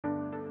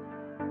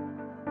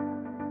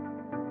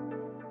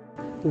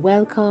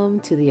Welcome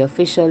to the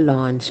official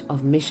launch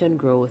of Mission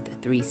Growth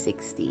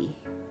 360.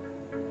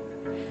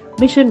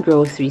 Mission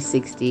Growth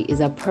 360 is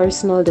a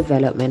personal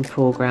development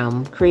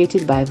program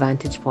created by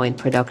Vantage Point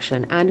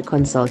Production and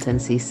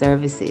Consultancy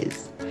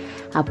Services,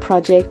 a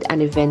project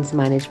and events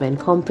management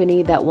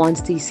company that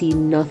wants to see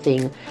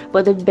nothing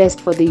but the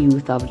best for the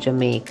youth of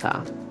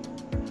Jamaica.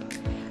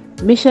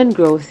 Mission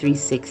Growth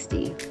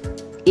 360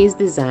 is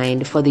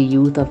designed for the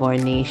youth of our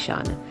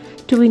nation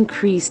to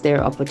increase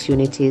their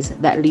opportunities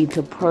that lead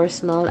to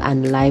personal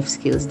and life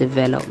skills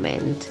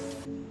development.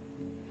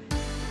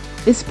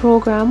 This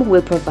program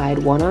will provide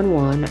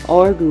one-on-one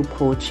or group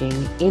coaching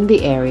in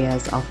the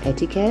areas of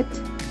etiquette,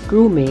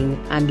 grooming,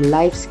 and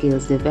life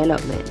skills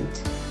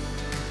development.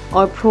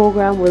 Our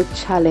program will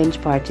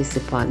challenge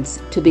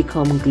participants to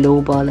become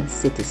global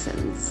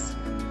citizens.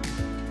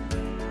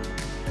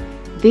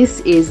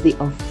 This is the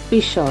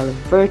official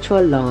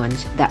virtual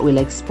launch that will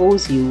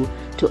expose you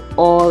to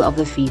all of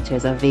the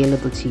features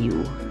available to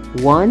you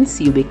once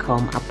you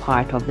become a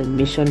part of the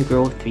Mission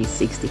Growth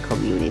 360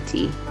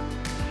 community.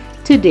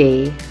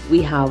 Today,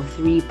 we have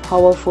three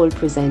powerful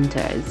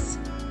presenters: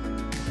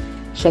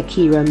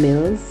 Shakira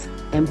Mills,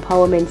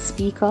 empowerment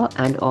speaker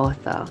and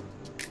author;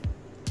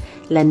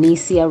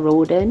 Lanicia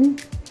Roden,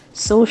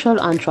 social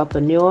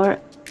entrepreneur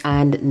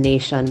and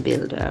nation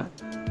builder;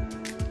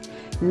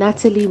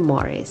 Natalie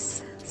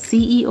Morris,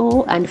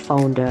 CEO and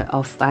founder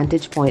of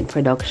Vantage Point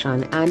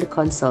Production and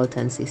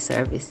Consultancy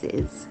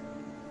Services.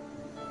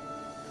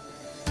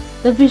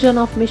 The vision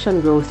of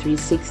Mission Growth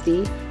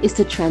 360 is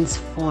to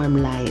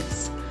transform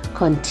lives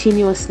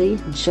continuously,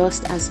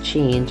 just as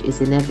change is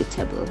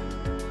inevitable.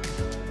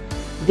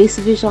 This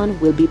vision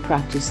will be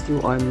practiced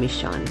through our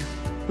mission,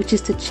 which is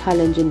to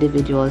challenge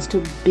individuals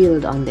to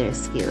build on their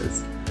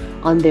skills,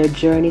 on their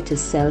journey to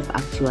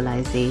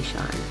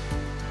self-actualization.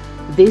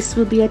 This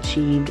will be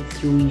achieved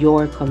through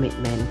your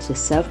commitment to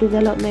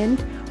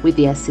self-development with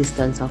the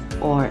assistance of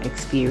our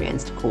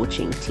experienced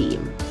coaching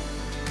team.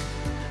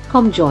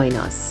 Come join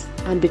us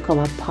and become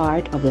a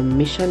part of the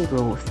Mission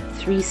Growth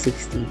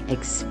 360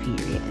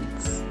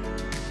 experience.